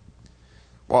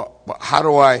 Well, how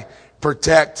do I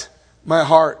protect my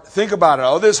heart? Think about it.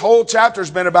 Oh, this whole chapter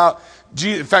has been about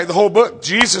Jesus. In fact, the whole book,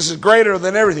 Jesus is greater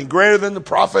than everything. Greater than the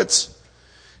prophets.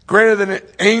 Greater than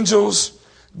angels.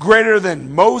 Greater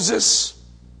than Moses.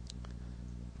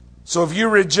 So if you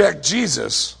reject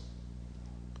Jesus,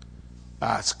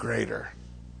 that's greater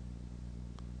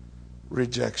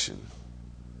rejection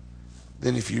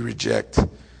than if you reject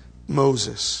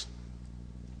Moses.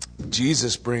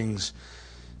 Jesus brings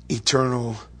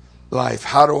eternal life.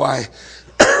 How do I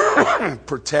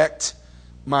protect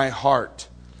my heart?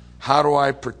 How do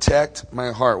I protect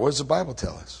my heart? What does the Bible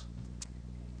tell us?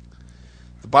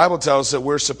 The Bible tells us that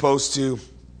we're supposed to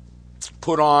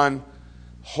put on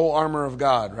whole armor of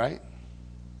God, right?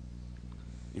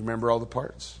 You remember all the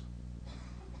parts?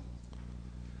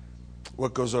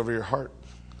 What goes over your heart?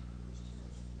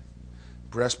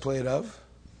 Breastplate of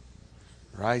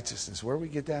Righteousness. Where do we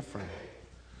get that from?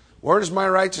 Where does my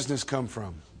righteousness come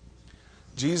from?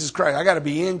 Jesus Christ. I got to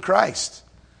be in Christ.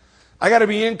 I got to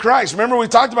be in Christ. Remember we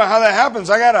talked about how that happens.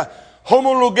 I got to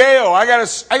homologeo. I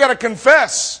got to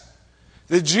confess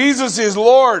that Jesus is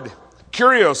Lord.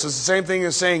 Kyrios is the same thing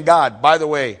as saying God, by the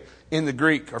way, in the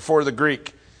Greek or for the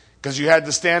Greek. Because you had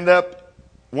to stand up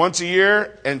once a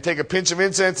year and take a pinch of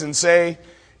incense and say,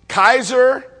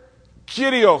 Kaiser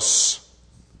Kyrios.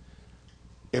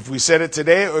 If we said it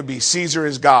today, it would be Caesar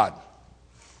is God.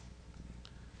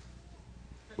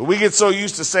 But we get so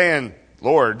used to saying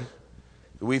Lord,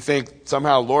 that we think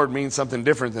somehow Lord means something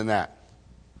different than that.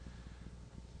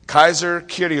 Kaiser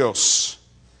Kyrios.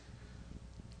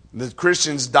 The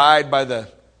Christians died by the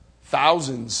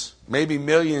thousands, maybe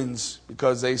millions,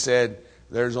 because they said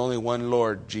there's only one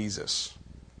Lord, Jesus.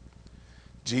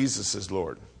 Jesus is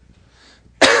Lord.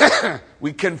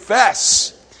 We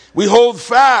confess. We hold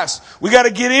fast. We got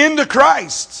to get into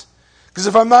Christ. Because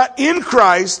if I'm not in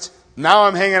Christ, now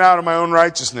I'm hanging out of my own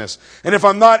righteousness. And if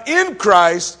I'm not in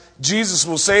Christ, Jesus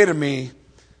will say to me,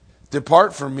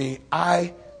 depart from me,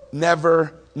 I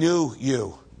never knew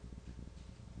you.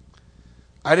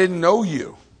 I didn't know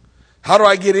you. How do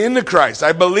I get into Christ?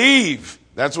 I believe.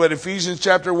 That's what Ephesians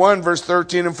chapter 1, verse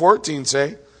 13 and 14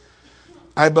 say.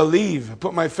 I believe. I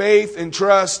put my faith and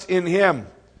trust in Him.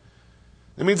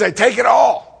 That means I take it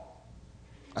all.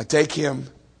 I take Him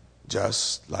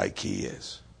just like He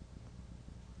is.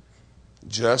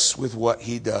 Just with what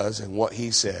He does and what He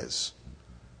says.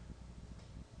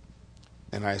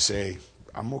 And I say,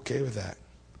 I'm okay with that.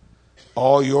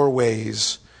 All your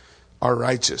ways are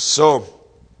righteous. So,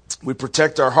 we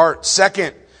protect our heart.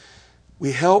 Second,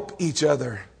 we help each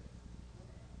other.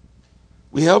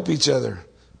 We help each other.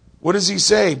 What does he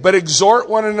say? But exhort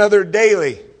one another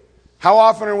daily. How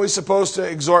often are we supposed to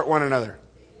exhort one another?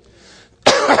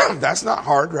 That's not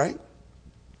hard, right?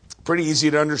 Pretty easy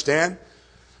to understand.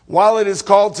 While it is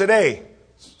called today.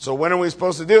 So when are we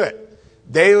supposed to do it?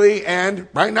 Daily, and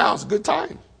right now is a good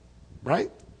time.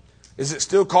 Right? Is it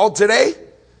still called today?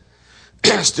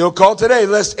 Still called today,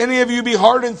 lest any of you be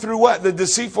hardened through what? The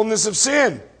deceitfulness of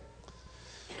sin.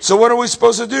 So what are we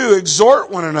supposed to do?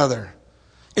 Exhort one another.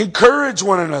 Encourage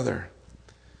one another.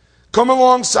 Come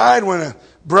alongside when a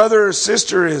brother or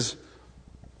sister is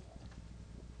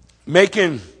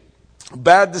making a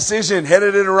bad decision,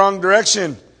 headed in the wrong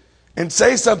direction, and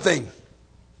say something.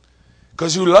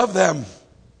 Because you love them.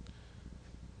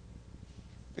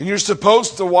 And you're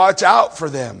supposed to watch out for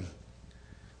them.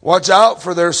 Watch out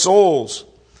for their souls.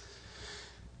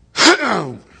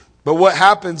 But what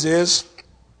happens is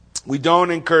we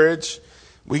don't encourage.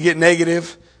 We get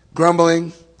negative,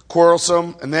 grumbling,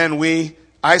 quarrelsome, and then we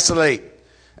isolate.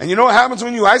 And you know what happens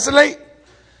when you isolate?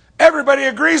 Everybody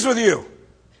agrees with you.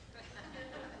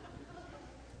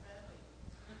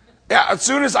 Yeah, as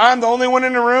soon as I'm the only one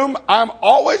in the room, I'm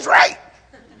always right.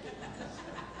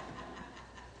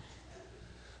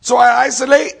 So I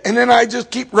isolate, and then I just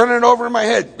keep running it over in my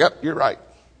head. Yep, you're right.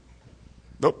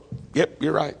 Nope. Yep,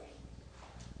 you're right.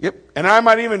 Yep. And I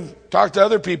might even talk to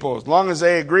other people as long as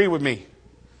they agree with me.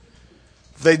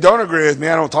 If they don't agree with me,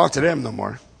 I don't talk to them no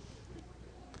more.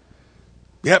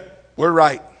 Yep, we're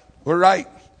right. We're right.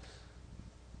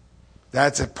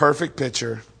 That's a perfect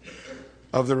picture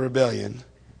of the rebellion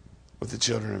with the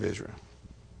children of Israel.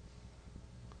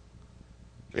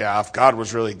 Yeah, if God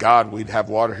was really God, we'd have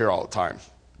water here all the time.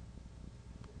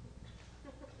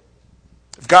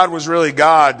 If God was really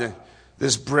God,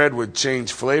 this bread would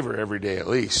change flavor every day at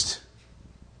least.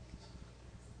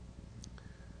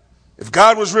 If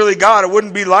God was really God, it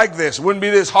wouldn't be like this. It wouldn't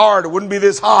be this hard. It wouldn't be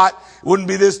this hot. It wouldn't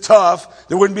be this tough.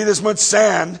 There wouldn't be this much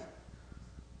sand.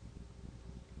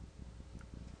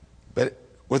 But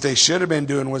what they should have been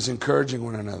doing was encouraging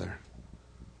one another.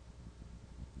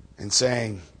 And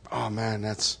saying, oh man,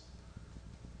 that's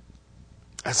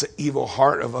an evil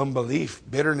heart of unbelief.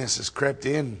 Bitterness has crept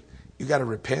in. You got to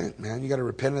repent, man. You got to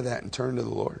repent of that and turn to the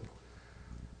Lord.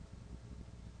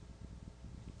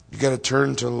 You got to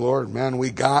turn to the Lord, man. We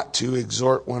got to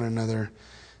exhort one another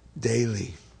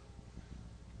daily.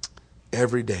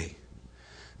 Every day.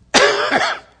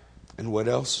 And what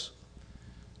else?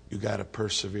 You got to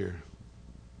persevere.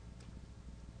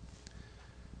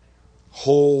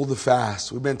 Hold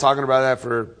fast. We've been talking about that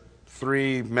for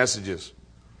 3 messages.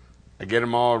 I get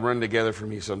them all run together for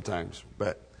me sometimes.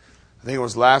 But I think it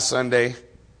was last Sunday,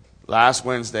 last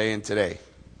Wednesday, and today.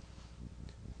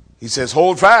 He says,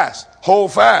 hold fast,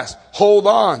 hold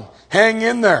on, hang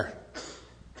in there.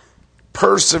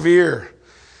 Persevere.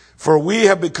 For we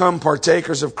have become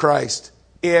partakers of Christ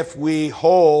if we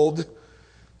hold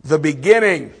the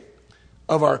beginning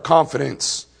of our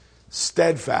confidence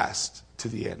steadfast to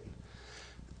the end.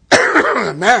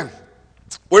 Man,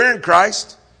 we're in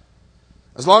Christ.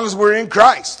 As long as we're in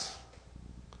Christ,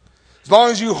 as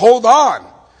long as you hold on,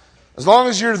 as long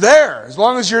as you're there, as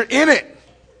long as you're in it,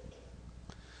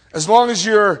 as long as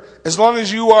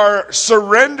you are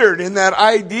surrendered in that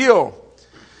ideal.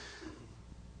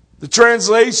 The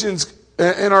translations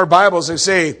in our Bibles, they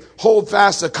say, hold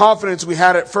fast the confidence we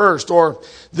had at first, or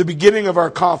the beginning of our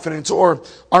confidence, or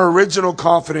our original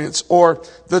confidence, or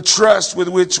the trust with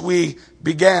which we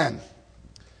began.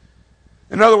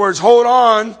 In other words, hold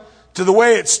on to the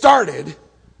way it started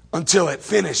until it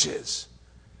finishes.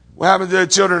 What happened to the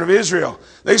children of Israel?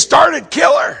 They started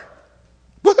killer.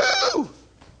 Woohoo!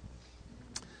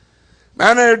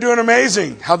 Man, they're doing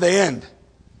amazing. How'd they end?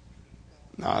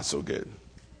 Not so good.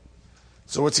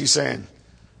 So what's he saying?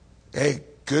 Hey,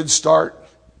 good start,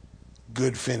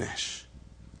 good finish.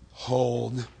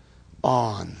 Hold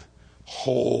on.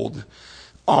 Hold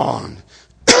on.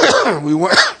 We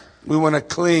want to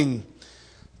cling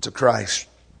to Christ.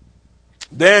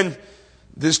 Then,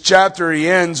 this chapter he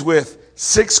ends with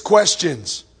 6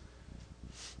 questions.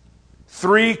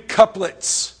 3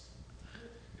 couplets.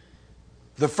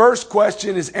 The first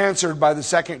question is answered by the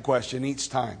second question each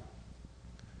time.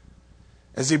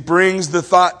 As he brings the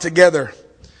thought together,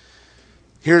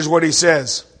 here's what he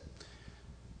says.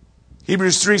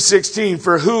 Hebrews 3:16,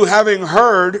 for who having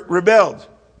heard rebelled?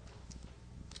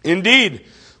 Indeed,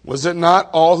 was it not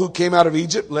all who came out of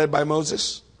Egypt led by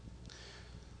Moses?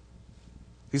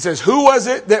 He says, who was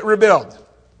it that rebelled?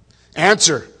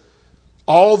 Answer,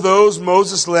 all those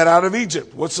Moses led out of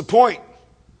Egypt. What's the point?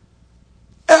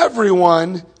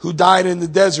 Everyone who died in the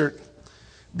desert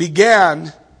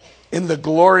began in the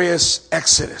glorious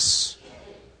Exodus,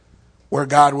 where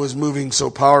God was moving so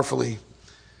powerfully.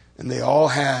 And they all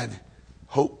had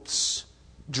hopes,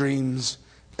 dreams,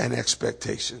 and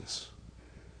expectations.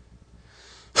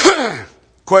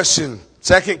 Question,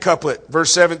 second couplet,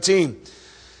 verse 17.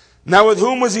 Now with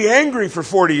whom was he angry for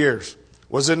 40 years?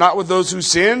 Was it not with those who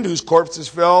sinned, whose corpses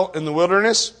fell in the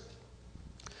wilderness?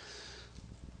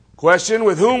 Question,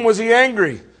 with whom was he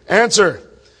angry? Answer,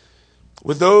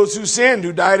 with those who sinned,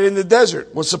 who died in the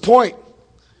desert. What's the point?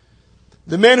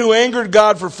 The men who angered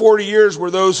God for 40 years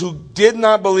were those who did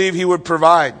not believe he would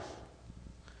provide.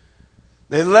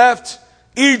 They left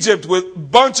Egypt with a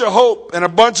bunch of hope and a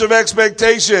bunch of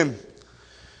expectation.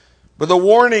 But the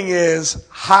warning is,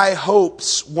 high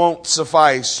hopes won't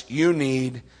suffice. You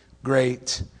need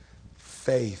great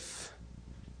faith.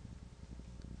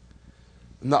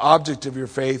 And the object of your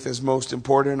faith is most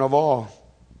important of all.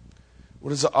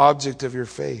 What is the object of your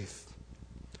faith?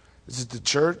 Is it the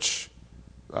church?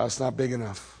 It's not big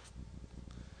enough.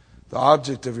 The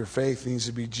object of your faith needs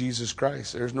to be Jesus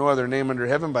Christ. There's no other name under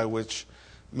heaven by which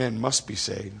men must be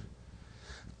saved.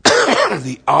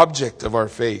 The object of our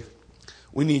faith.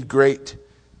 We need great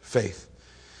faith.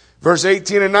 Verse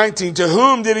 18 and 19. To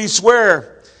whom did he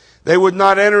swear they would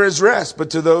not enter his rest,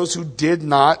 but to those who did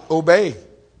not obey?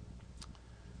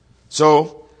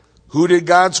 So, who did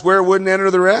God swear wouldn't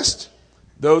enter the rest?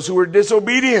 Those who were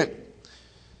disobedient.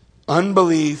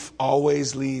 Unbelief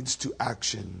always leads to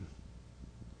action.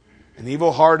 An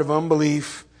evil heart of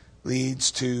unbelief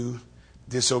leads to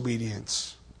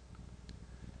disobedience.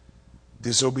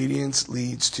 Disobedience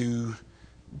leads to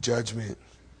judgment.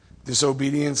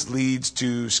 Disobedience leads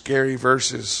to scary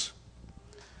verses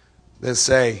that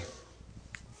say,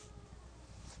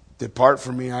 depart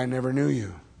from me, I never knew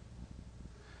you.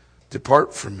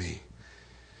 Depart from me.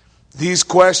 These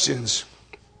questions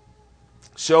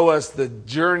show us the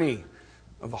journey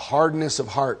of hardness of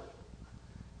heart.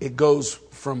 It goes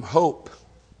from hope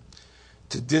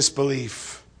to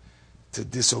disbelief to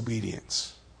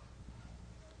disobedience.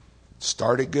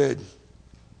 Started good,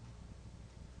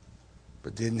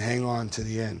 but didn't hang on to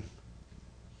the end.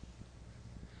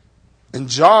 And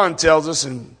John tells us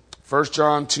in 1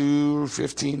 John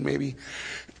 2:15 maybe,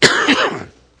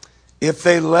 if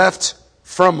they left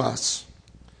from us,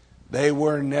 they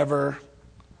were never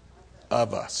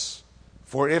of us.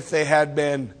 For if they had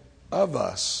been of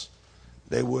us,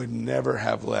 they would never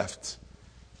have left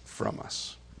from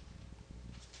us.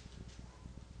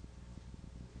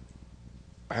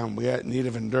 And we had need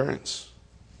of endurance,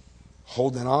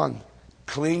 holding on,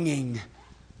 clinging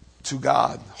to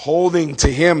God, holding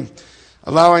to Him,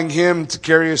 allowing Him to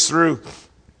carry us through.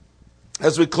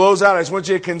 As we close out, I just want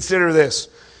you to consider this.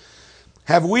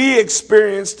 Have we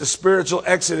experienced a spiritual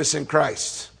exodus in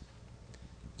Christ?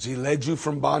 Has He led you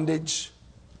from bondage?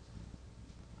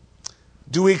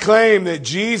 Do we claim that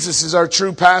Jesus is our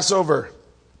true Passover,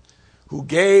 who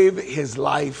gave His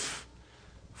life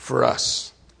for us?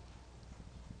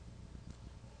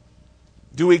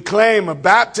 Do we claim a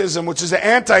baptism which is an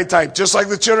antitype, just like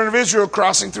the children of Israel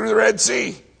crossing through the Red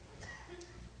Sea?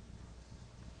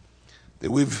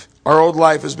 That our old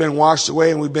life has been washed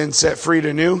away and we've been set free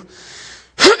to new?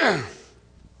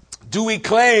 Do we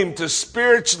claim to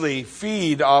spiritually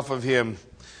feed off of Him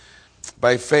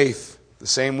by faith, the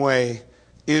same way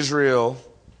Israel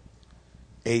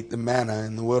ate the manna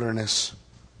in the wilderness?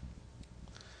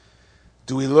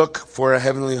 Do we look for a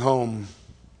heavenly home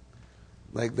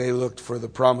like they looked for the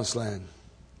promised land?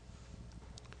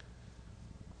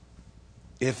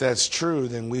 If that's true,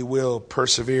 then we will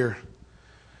persevere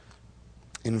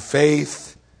in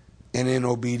faith and in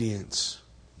obedience,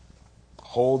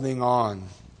 holding on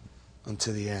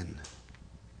unto the end.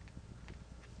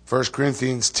 1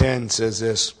 Corinthians 10 says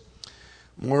this,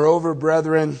 "Moreover,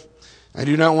 brethren, I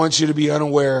do not want you to be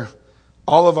unaware.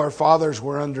 All of our fathers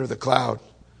were under the cloud.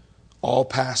 All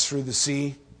passed through the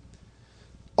sea.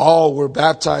 All were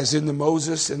baptized into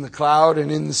Moses in the cloud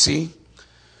and in the sea.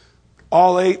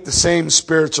 All ate the same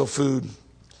spiritual food.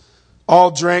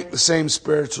 All drank the same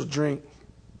spiritual drink.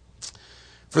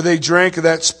 For they drank of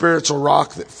that spiritual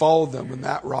rock that followed them, and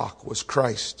that rock was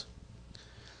Christ.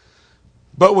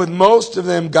 But with most of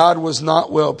them God was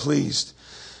not well pleased,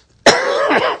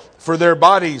 for their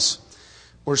bodies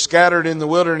were scattered in the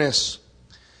wilderness.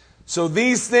 So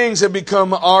these things have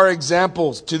become our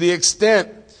examples, to the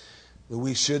extent that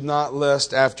we should not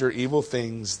lust after evil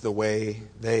things the way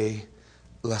they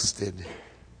lusted."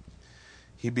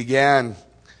 He began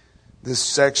this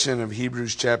section of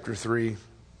Hebrews chapter 3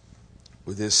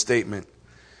 with this statement.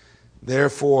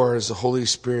 Therefore, as the Holy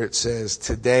Spirit says,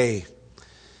 today,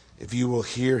 if you will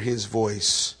hear His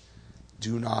voice,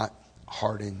 do not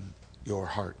harden your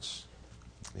hearts.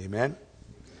 Amen?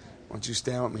 Why don't you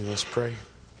stand with me? Let's pray.